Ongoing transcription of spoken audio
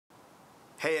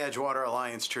Hey Edgewater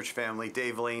Alliance Church family,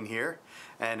 Dave Lane here,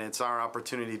 and it's our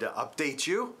opportunity to update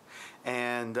you.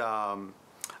 And I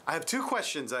have two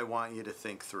questions I want you to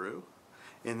think through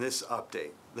in this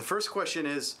update. The first question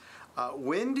is,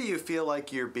 when do you feel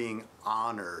like you're being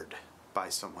honored by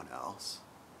someone else?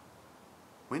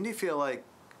 When do you feel like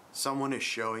someone is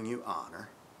showing you honor?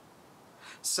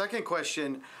 Second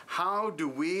question, how do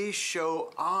we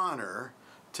show honor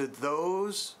to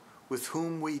those with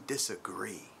whom we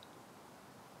disagree?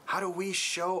 How do we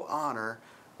show honor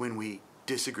when we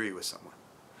disagree with someone?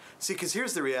 See, because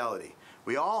here's the reality.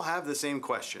 We all have the same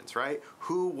questions, right?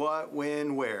 Who, what,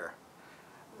 when, where,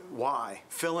 why,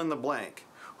 fill in the blank.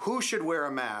 Who should wear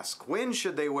a mask? When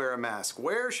should they wear a mask?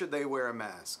 Where should they wear a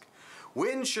mask?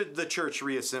 When should the church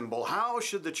reassemble? How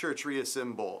should the church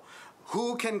reassemble?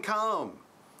 Who can come?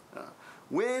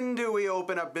 When do we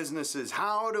open up businesses?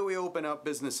 How do we open up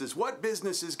businesses? What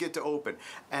businesses get to open?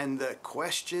 And the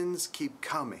questions keep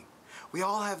coming. We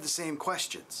all have the same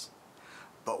questions.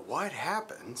 But what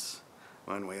happens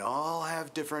when we all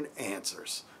have different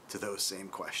answers to those same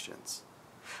questions?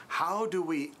 How do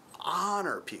we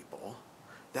honor people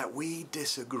that we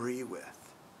disagree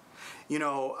with? You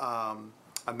know,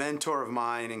 a mentor of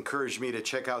mine encouraged me to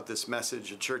check out this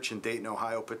message a church in Dayton,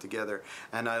 Ohio put together,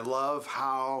 and I love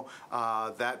how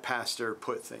that pastor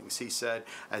put things. He said,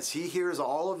 as he hears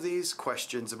all of these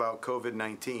questions about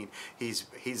COVID-19,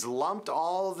 he's lumped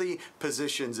all the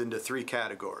positions into three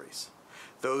categories.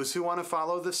 Those who want to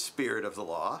follow the spirit of the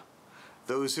law,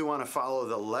 those who want to follow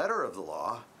the letter of the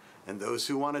law, and those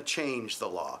who want to change the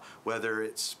law, whether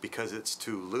it's because it's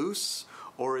too loose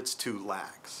or it's too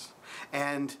lax.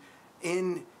 And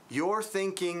in your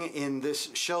thinking in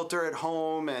this shelter at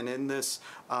home and in this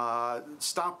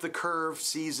stop the curve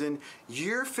season,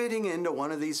 you're fitting into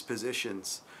one of these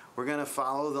positions. We're going to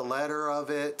follow the letter of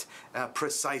it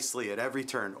precisely at every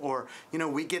turn. Or, you know,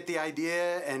 we get the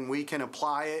idea and we can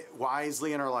apply it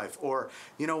wisely in our life. Or,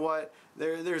 you know what,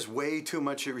 there's way too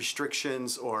much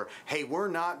restrictions. Or, hey, we're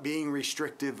not being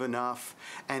restrictive enough.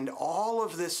 And all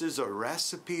of this is a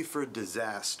recipe for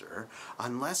disaster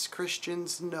unless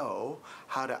Christians know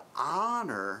how to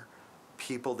honor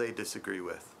people they disagree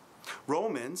with.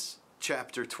 Romans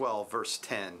chapter 12, verse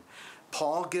 10.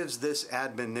 Paul gives this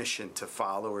admonition to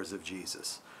followers of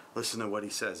Jesus. Listen to what he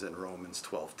says in Romans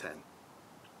 12:10.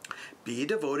 Be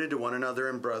devoted to one another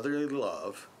in brotherly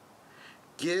love.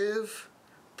 Give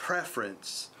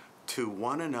preference to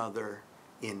one another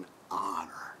in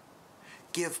honor.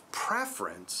 Give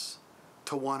preference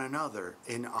to one another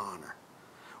in honor.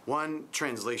 One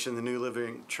translation, the New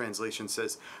Living Translation,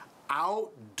 says,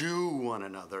 outdo one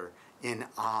another in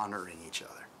honoring each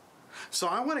other. So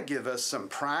I want to give us some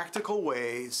practical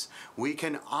ways we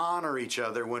can honor each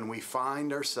other when we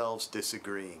find ourselves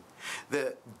disagreeing.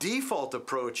 The default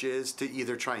approach is to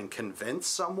either try and convince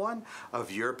someone of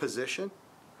your position,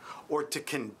 or to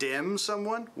condemn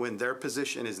someone when their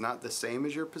position is not the same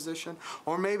as your position.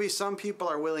 Or maybe some people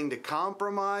are willing to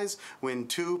compromise when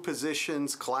two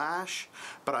positions clash.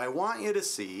 But I want you to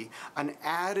see an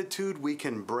attitude we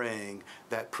can bring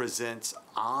that presents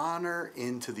honor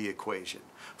into the equation.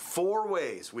 4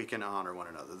 ways we can honor one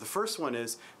another. The first one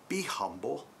is be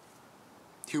humble.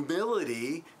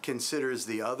 Humility considers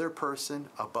the other person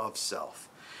above self.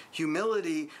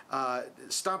 Humility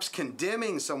stops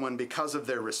condemning someone because of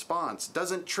their response,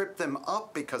 doesn't trip them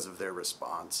up because of their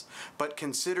response, but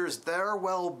considers their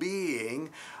well-being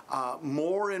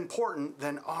more important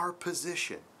than our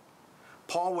position.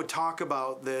 Paul would talk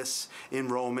about this in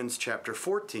Romans chapter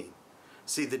 14.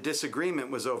 See, the disagreement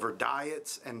was over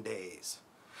diets and days.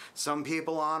 Some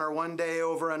people honor one day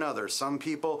over another. Some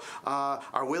people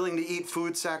are willing to eat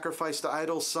food sacrificed to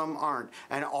idols, some aren't.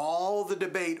 And all the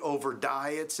debate over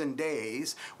diets and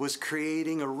days was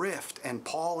creating a rift. And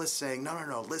Paul is saying,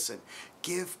 no, listen,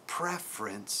 give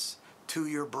preference to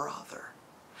your brother.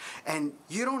 And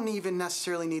you don't even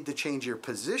necessarily need to change your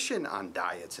position on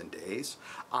diets and days,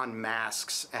 on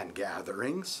masks and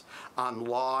gatherings, on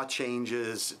law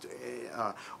changes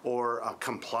or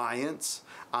compliance,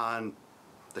 on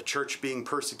the church being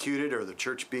persecuted or the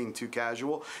church being too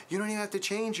casual. You don't even have to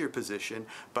change your position,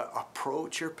 but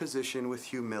approach your position with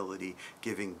humility,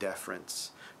 giving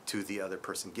deference to the other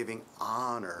person, giving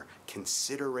honor,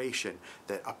 consideration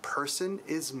that a person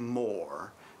is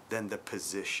more than the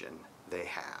position they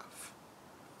have.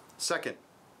 Second,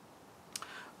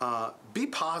 be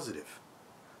positive.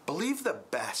 Believe the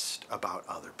best about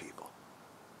other people.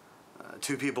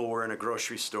 Two people were in a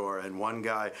grocery store, and one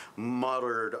guy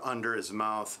muttered under his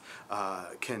mouth,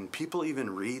 "Can people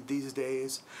even read these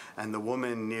days?" And the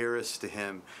woman nearest to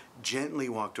him gently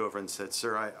walked over and said,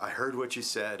 "Sir, I heard what you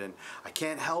said, and I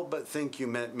can't help but think you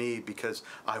meant me because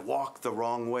I walked the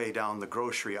wrong way down the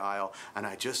grocery aisle, and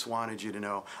I just wanted you to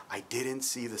know I didn't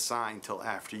see the sign till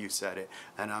after you said it,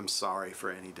 and I'm sorry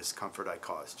for any discomfort I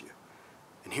caused you."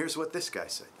 And here's what this guy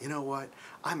said. "You know what?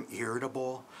 I'm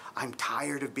irritable. I'm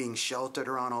tired of being sheltered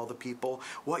around all the people.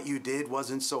 What you did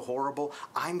wasn't so horrible.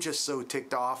 I'm just so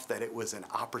ticked off that it was an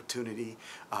opportunity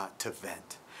to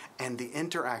vent." And the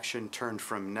interaction turned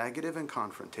from negative and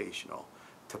confrontational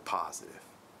to positive.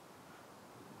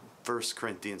 1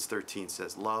 Corinthians 13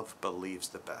 says, "Love believes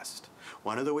the best."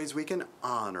 One of the ways we can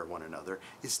honor one another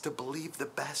is to believe the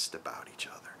best about each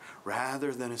other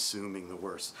rather than assuming the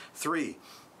worst. 3,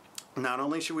 not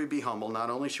only should we be humble, not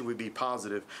only should we be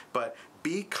positive, but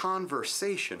be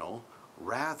conversational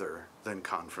rather than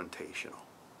confrontational.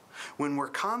 When we're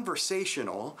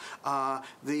conversational,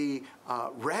 the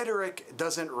rhetoric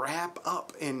doesn't wrap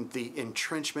up in the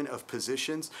entrenchment of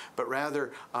positions, but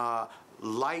rather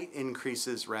light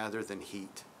increases rather than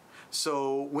heat.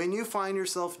 So when you find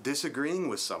yourself disagreeing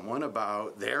with someone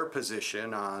about their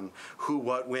position on who,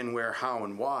 what, when, where, how,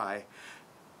 and why,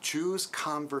 choose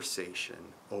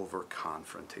conversation over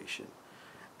confrontation.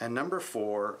 And number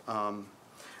 4,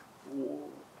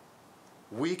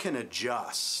 we can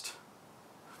adjust.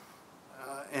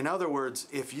 In other words,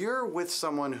 if you're with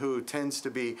someone who tends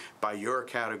to be, by your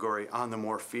category, on the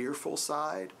more fearful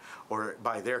side, or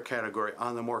by their category,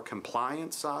 on the more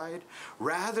compliant side,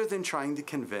 rather than trying to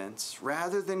convince,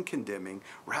 rather than condemning,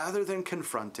 rather than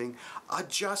confronting,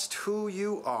 adjust who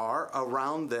you are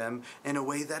around them in a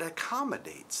way that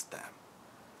accommodates them.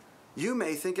 You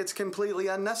may think it's completely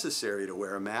unnecessary to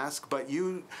wear a mask, but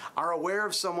you are aware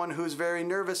of someone who's very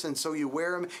nervous, and so you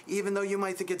wear them. Even though you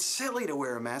might think it's silly to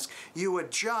wear a mask, you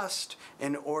adjust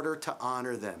in order to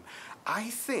honor them. I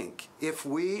think if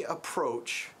we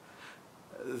approach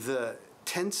the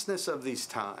tenseness of these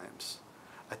times,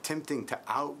 attempting to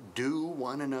outdo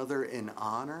one another in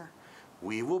honor,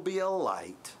 we will be a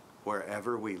light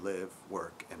wherever we live,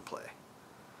 work, and play.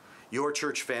 Your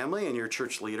church family and your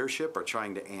church leadership are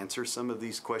trying to answer some of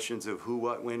these questions of who,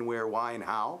 what, when, where, why, and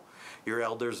how. Your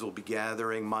elders will be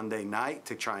gathering Monday night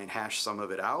to try and hash some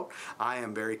of it out. I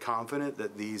am very confident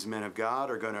that these men of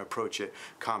God are going to approach it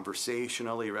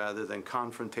conversationally rather than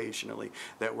confrontationally,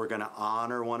 that we're going to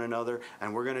honor one another,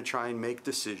 and we're going to try and make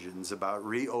decisions about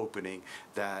reopening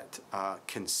that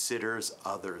considers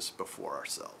others before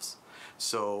ourselves.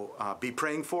 So be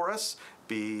praying for us.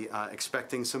 Be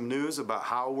expecting some news about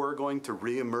how we're going to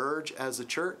reemerge as a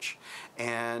church.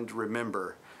 And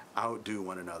remember, outdo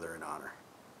one another in honor.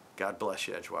 God bless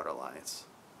you, Edgewater Alliance.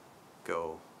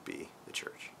 Go be the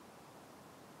church.